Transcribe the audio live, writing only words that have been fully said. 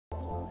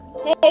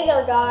Hey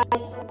there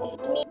guys, it's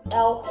me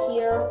Elk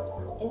here,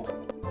 and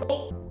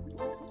today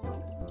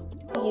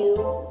you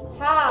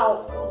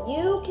how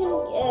you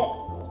can get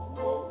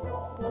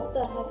what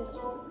the heck is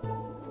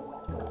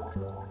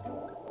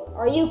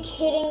are you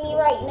kidding me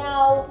right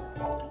now?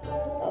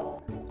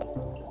 Oh.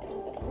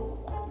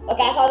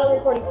 Okay, I thought the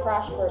recording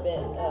crashed for a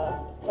bit.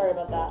 Sorry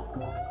about that.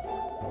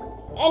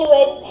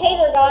 Anyways, hey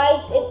there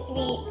guys, it's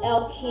me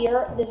Elk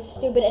here. This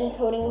stupid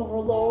encoding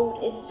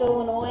overload is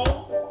so annoying.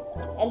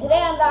 And today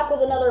I'm back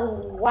with another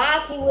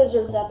Wacky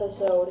Wizards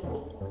episode.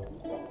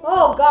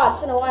 Oh god, it's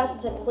been a while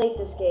since I played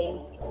this game.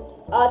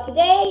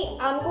 Today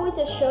I'm going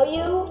to show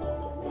you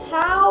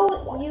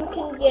how you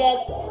can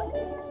get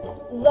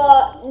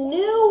the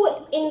new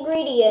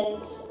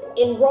ingredients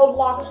in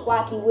Roblox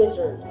Wacky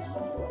Wizards,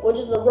 which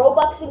is the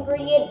Robux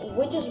ingredient,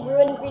 Witch's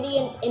Brew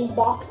ingredient, and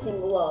boxing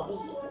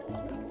gloves.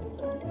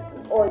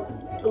 Or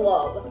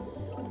glove.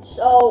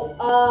 So,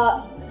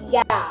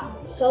 yeah.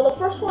 So the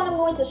first one I'm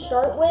going to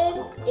start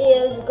with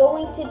is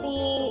going to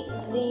be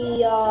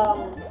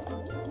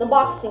the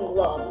boxing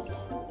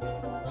gloves.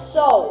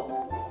 So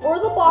for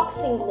the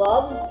boxing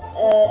gloves,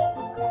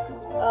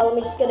 let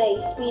me just get a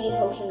speedy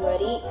potion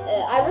ready.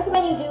 I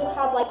recommend you do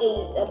have like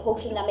a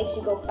potion that makes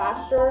you go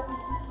faster.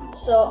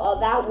 So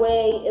that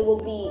way it will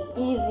be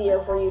easier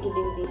for you to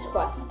do these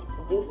quests,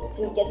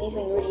 to get these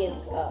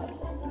ingredients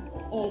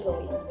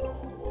easily.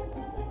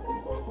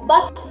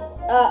 But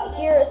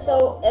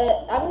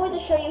I'm going to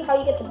show you how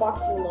you get the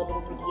boxing glove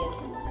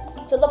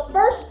ingredient. So the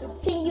first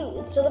thing you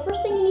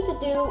need to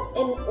do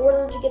in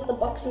order to get the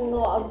boxing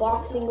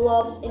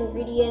gloves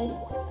ingredient,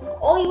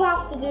 all you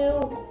have to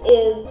do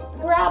is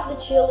grab the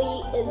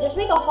chili and just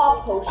make a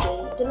hot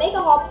potion. To make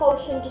a hot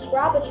potion, just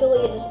grab a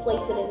chili and just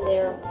place it in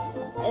there,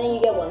 and then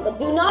you get one. But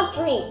do not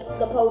drink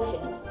the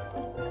potion.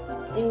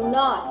 Do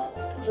not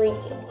drink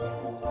it.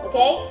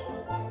 Okay?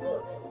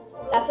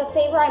 That's a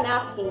favor I'm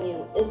asking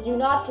you, is do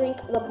not drink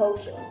the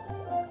potion.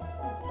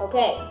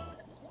 Okay,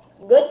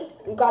 good,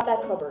 we got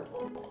that covered.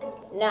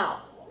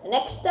 Now, the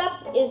next step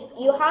is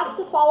you have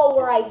to follow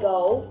where I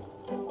go,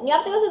 and you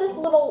have to go to this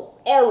little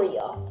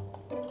area.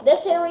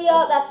 This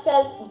area that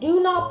says,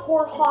 do not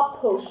pour hot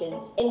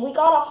potions, and we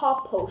got a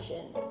hot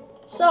potion.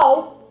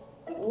 So,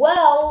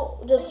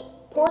 well, just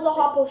pour the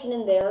hot potion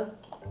in there,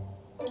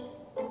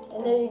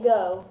 and there you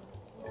go.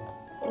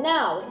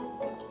 Now,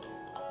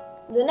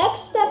 the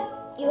next step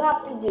you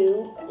have to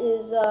do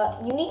is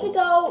you need to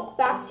go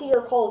back to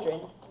your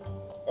cauldron.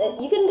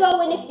 You can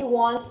go in if you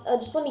want.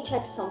 Just let me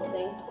check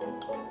something.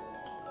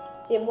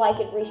 See if like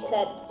it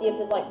resets. See if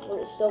it like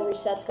still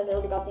resets because I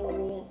already got the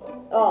ingredient.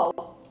 Oh.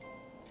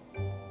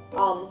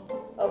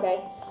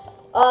 Okay.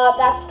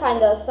 That's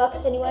kind of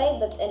sucks anyway.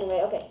 But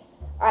anyway, okay.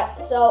 All right.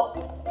 So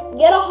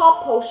get a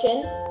hot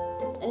potion,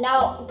 and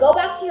now go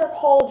back to your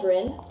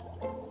cauldron.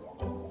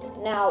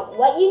 Now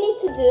what you need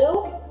to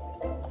do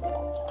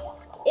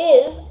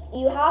is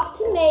you have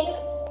to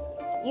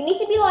you need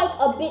to be like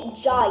a bit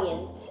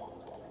giant.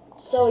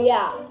 So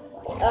yeah,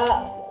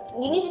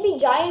 you need to be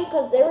giant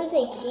because there is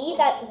a key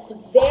that is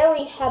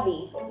very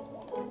heavy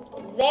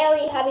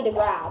to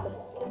grab.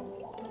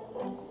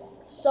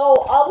 So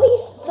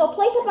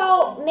place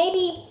about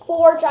maybe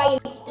 4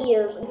 giant's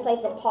ears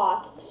inside the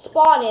pot.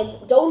 Spawn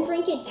it, don't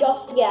drink it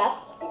just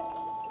yet.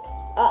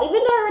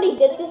 Even though I already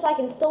did this, I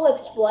can still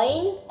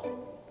explain.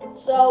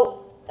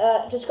 So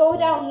just go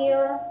down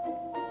here.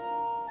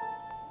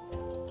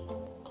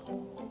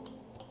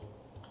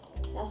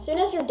 As soon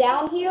as you're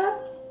down here,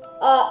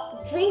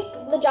 drink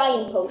the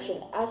giant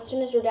potion as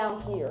soon as you're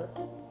down here.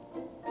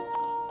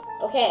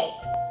 Okay,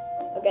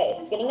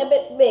 it's getting a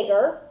bit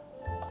bigger,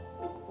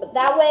 but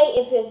that way,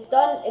 if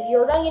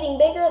you're done getting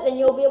bigger, then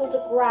you'll be able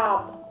to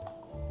grab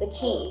the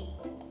key.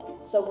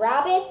 So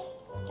grab it,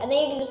 and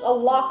then you can just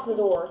unlock the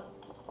door.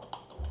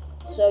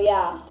 So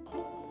yeah,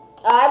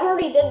 I've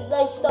already did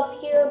the stuff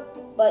here,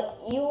 but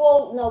you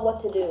will know what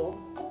to do.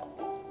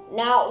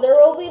 Now, there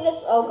will be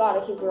this, oh god,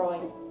 I keep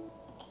growing.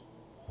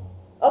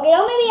 Okay,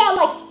 now maybe add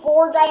like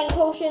 4 giant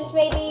potions,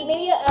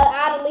 maybe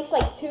add at least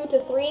like 2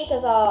 to 3,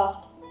 because,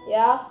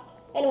 yeah.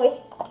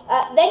 Anyways,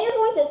 then you're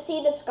going to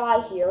see this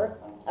guy here,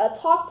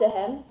 talk to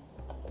him.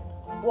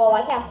 Well,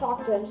 I can't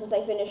talk to him since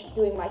I finished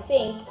doing my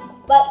thing,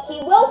 but he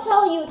will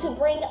tell you to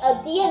bring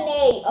a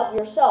DNA of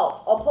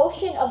yourself, a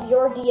potion of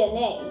your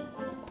DNA.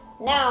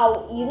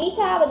 Now, you need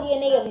to have a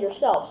DNA of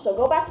yourself, so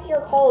go back to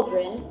your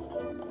cauldron.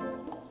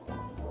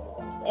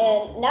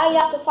 And now you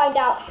have to find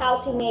out how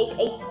to make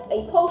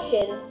a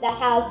potion that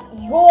has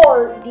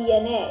your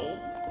DNA.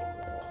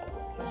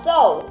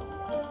 So,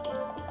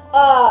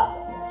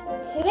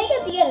 to make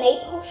a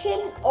DNA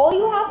potion, all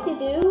you have to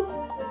do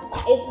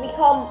is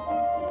become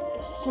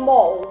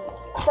small.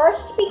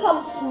 First,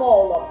 become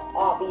small,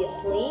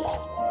 obviously,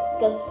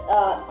 because,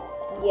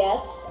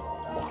 yes.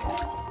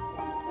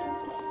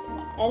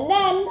 And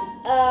then,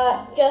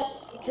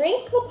 just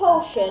drink the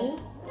potion.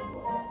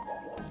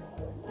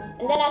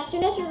 And then as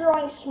soon as you're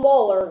growing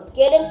smaller,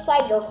 get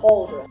inside your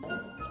cauldron.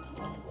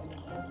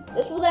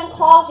 This will then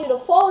cause you to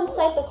fall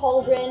inside the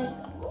cauldron,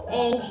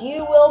 and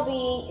you will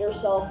be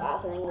yourself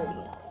as an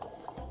ingredient.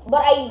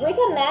 but I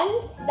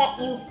recommend that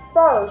you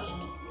first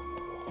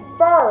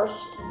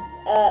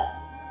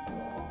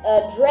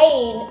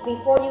drain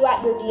before you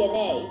add your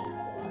DNA.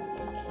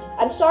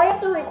 I'm sorry if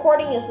the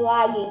recording is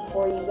lagging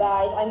for you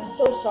guys. I'm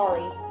so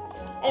sorry.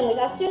 Anyways,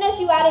 as soon as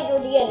you added your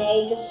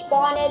DNA, just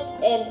spawn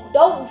it and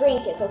don't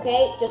drink it,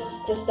 okay?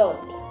 Just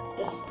don't.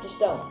 Just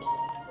don't.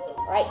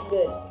 Alright,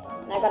 good.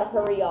 Now I gotta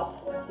hurry up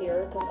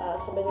here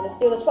because somebody's gonna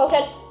steal this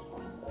potion.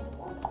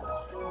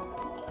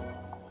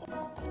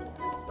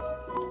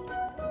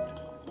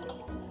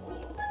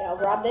 Okay, I'll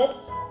grab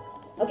this.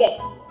 Okay.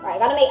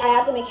 Alright, I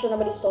have to make sure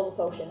nobody stole the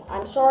potion.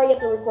 I'm sorry if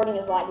the recording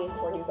is lagging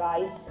for you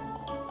guys.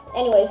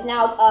 Anyways,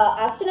 now,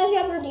 as soon as you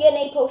have your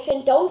DNA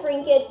potion, don't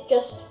drink it,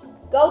 just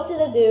go to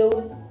the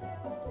dude.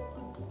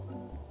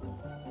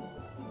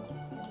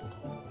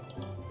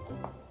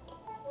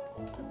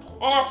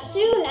 And as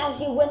soon as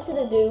you went to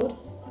the dude,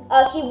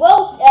 he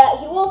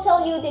will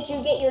tell you that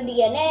you get your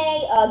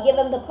DNA, give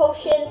him the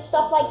potion,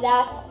 stuff like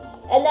that,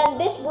 and then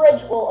this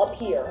bridge will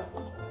appear.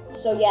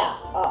 So yeah,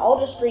 I'll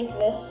just drink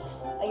this,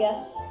 I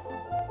guess.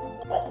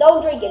 But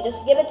don't drink it,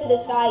 just give it to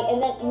this guy,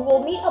 and then you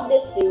will meet up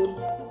this dude,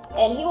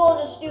 and he will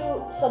just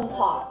do some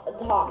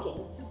talking.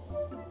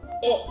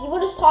 He will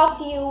just talk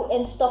to you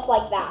and stuff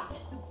like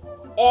that.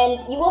 And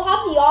you will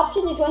have the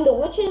option to join the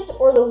witches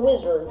or the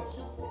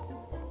wizards.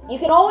 You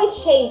can always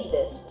change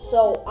this,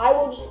 so I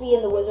will just be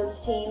in the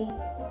wizards team,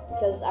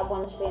 because I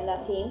want to stay in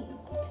that team.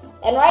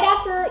 And right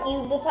after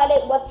you've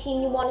decided what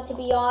team you want it to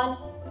be on,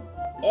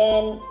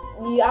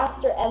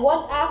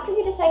 after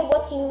you decide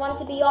what team you want it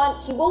to be on,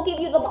 he will give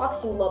you the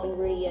boxing glove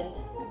ingredient.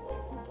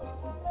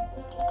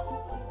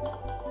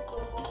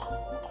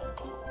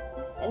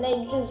 And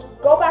then you just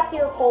go back to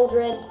your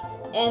cauldron,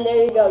 and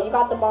there you go, you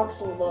got the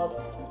boxing glove.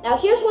 Now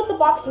here's what the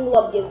boxing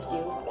glove gives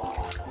you.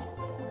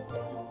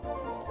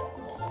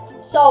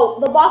 So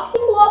the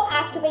boxing glove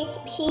activates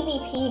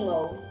PvP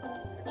mode.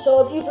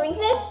 So if you drink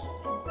this,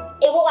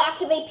 it will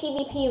activate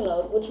PvP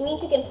mode, which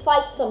means you can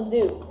fight some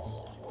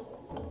dudes,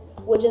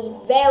 which is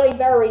very,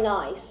 very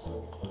nice.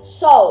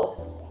 So,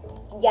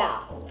 yeah.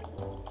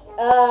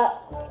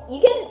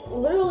 You can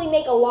literally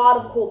make a lot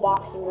of cool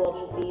boxing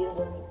gloves with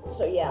these.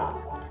 So, yeah.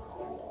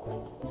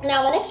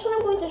 Now, the next one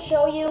I'm going to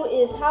show you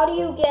is how do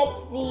you get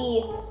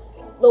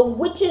the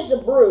Witch's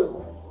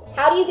Brew.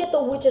 How do you get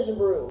the Witch's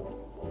Brew?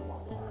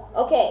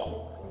 Okay,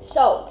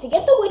 so, to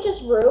get the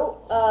Witch's Brew,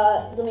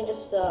 let me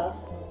just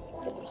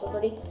get some stuff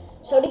ready.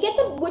 So, to get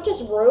the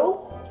Witch's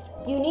Brew,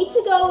 you need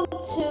to go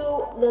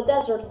to the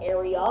desert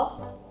area.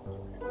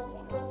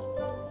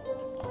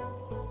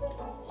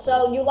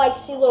 So you like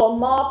see little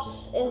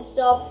mops and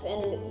stuff,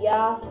 and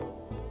yeah.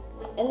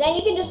 And then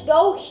you can just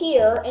go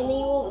here, and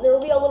then there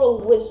will be a little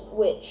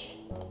witch.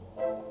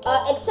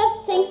 It says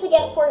thanks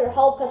again for your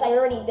help because I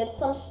already did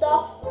some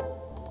stuff.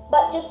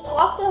 But just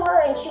talk to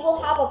her, and she will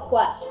have a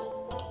quest.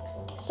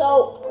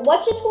 So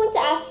what she's going to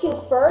ask you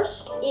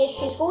first is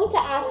she's going to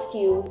ask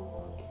you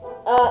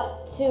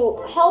to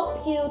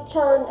help you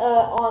turn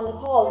on the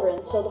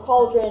cauldron so the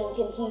cauldron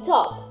can heat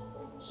up.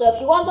 So if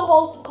you want the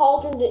whole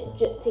cauldron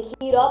to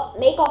heat up,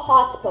 make a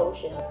hot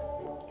potion.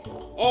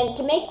 And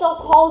to make the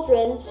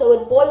cauldron so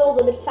it boils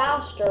a bit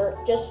faster,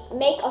 just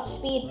make a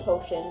speed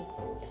potion.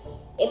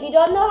 If you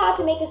don't know how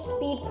to make a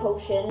speed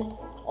potion,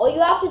 all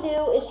you have to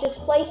do is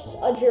just place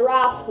a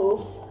giraffe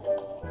hoof,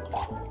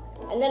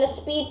 and then a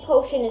speed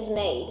potion is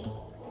made.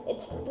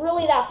 It's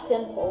really that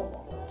simple.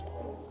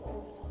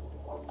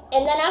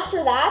 And then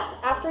after that,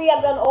 after you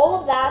have done all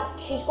of that,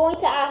 she's going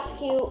to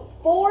ask you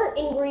 4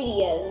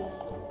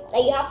 ingredients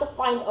that you have to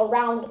find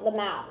around the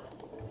map.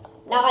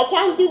 Now I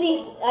can't do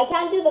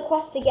the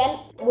quest again,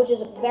 which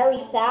is very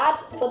sad,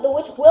 but the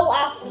witch will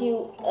ask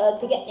you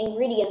to get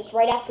ingredients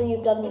right after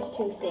you've done these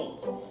 2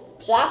 things.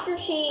 So after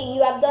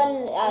you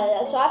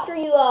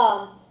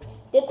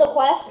did the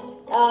quest,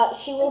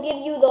 she will give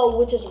you the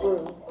Witch's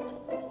Brew.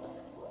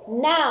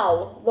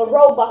 Now, the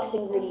Robux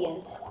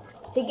ingredient.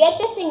 To get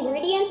this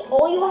ingredient,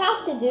 all you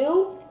have to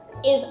do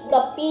is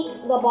defeat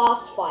the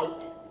boss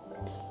fight.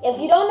 If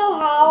you don't know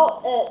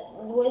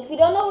if you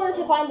don't know where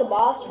to find the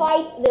boss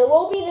fight, there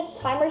will be this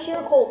timer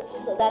here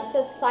that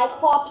says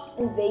Cyclops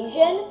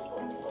Invasion,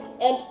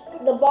 and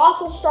the boss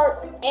will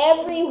start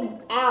every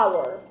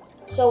hour.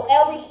 So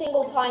every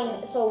single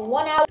time, so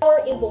 1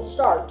 hour it will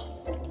start.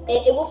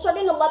 It will start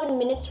in 11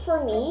 minutes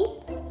for me.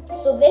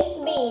 So this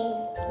means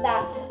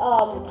that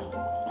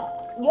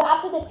you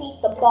have to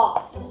defeat the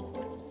boss.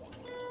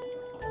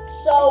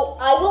 So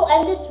I will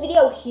end this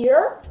video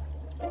here,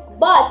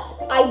 but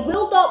I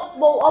will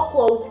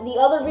upload the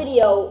other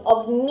video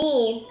of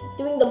me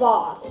doing the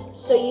boss,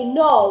 so you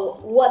know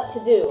what to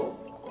do.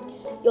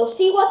 You'll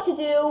see what to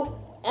do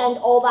and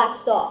all that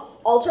stuff.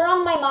 I'll turn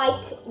on my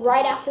mic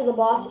right after the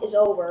boss is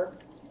over.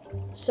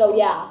 So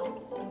yeah,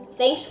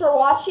 thanks for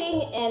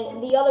watching,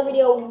 and the other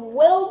video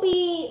will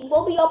be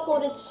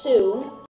uploaded soon.